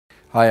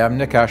Hi, I'm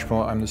Nick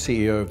Ashmore. I'm the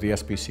CEO of the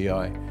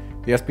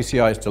SBCI. The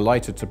SBCI is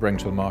delighted to bring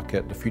to the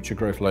market the Future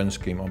Growth Loan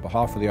Scheme on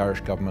behalf of the Irish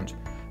Government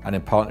and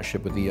in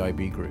partnership with the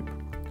EIB Group.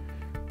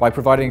 By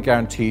providing a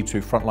guarantee to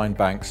frontline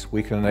banks,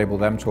 we can enable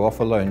them to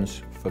offer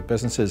loans for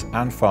businesses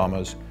and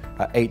farmers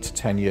at 8 to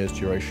 10 years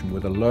duration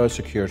with a lower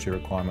security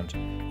requirement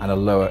and a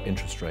lower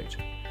interest rate.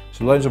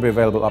 So loans will be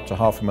available up to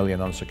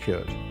 £500,000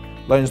 unsecured.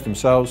 Loans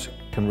themselves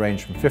can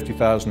range from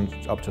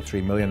 £50,000 up to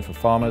 £3 million for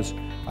farmers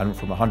and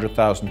from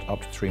 £100,000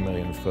 up to £3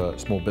 million for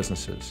small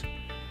businesses.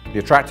 The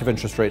attractive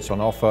interest rates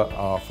on offer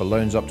are for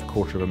loans up to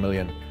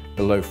 £250,000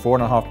 below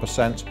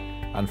 4.5%,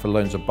 and for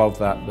loans above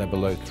that they're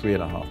below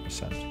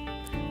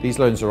 3.5%. These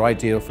loans are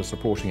ideal for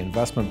supporting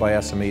investment by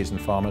SMEs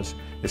and farmers,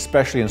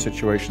 especially in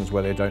situations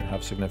where they don't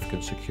have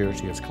significant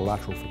security as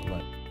collateral for the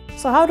loan.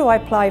 So how do I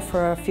apply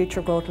for a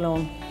future growth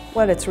loan?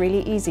 Well, it's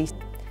really easy.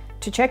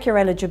 To check your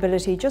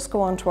eligibility, just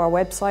go onto our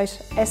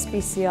website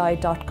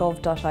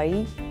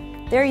sbci.gov.ie.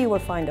 There you will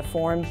find a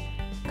form.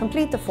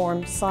 Complete the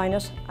form, sign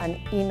it and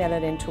email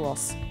it in to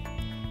us.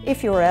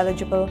 If you are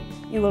eligible,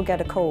 you will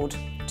get a code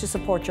to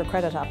support your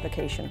credit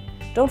application.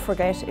 Don't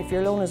forget, if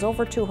your loan is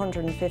over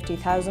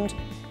 $250,000,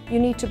 you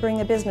need to bring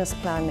a business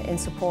plan in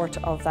support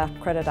of that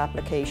credit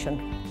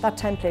application. That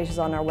template is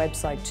on our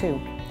website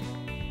too.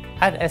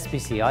 At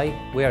SBCI,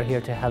 we are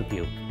here to help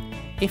you.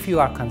 If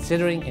you are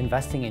considering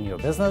investing in your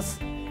business,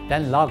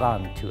 then log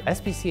on to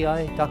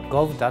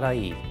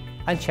sbci.gov.ie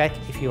and check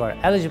if you are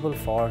eligible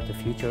for the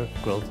Future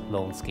Growth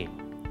Loan Scheme.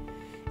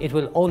 It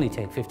will only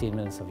take 15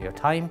 minutes of your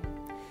time,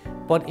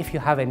 but if you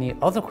have any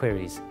other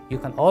queries, you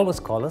can always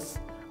call us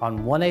on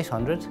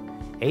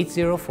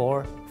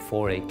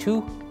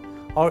 1-800-804-482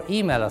 or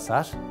email us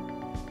at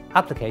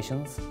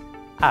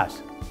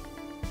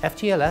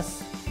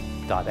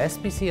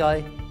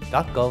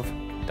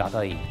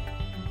applications@fgls.sbci.gov.ie.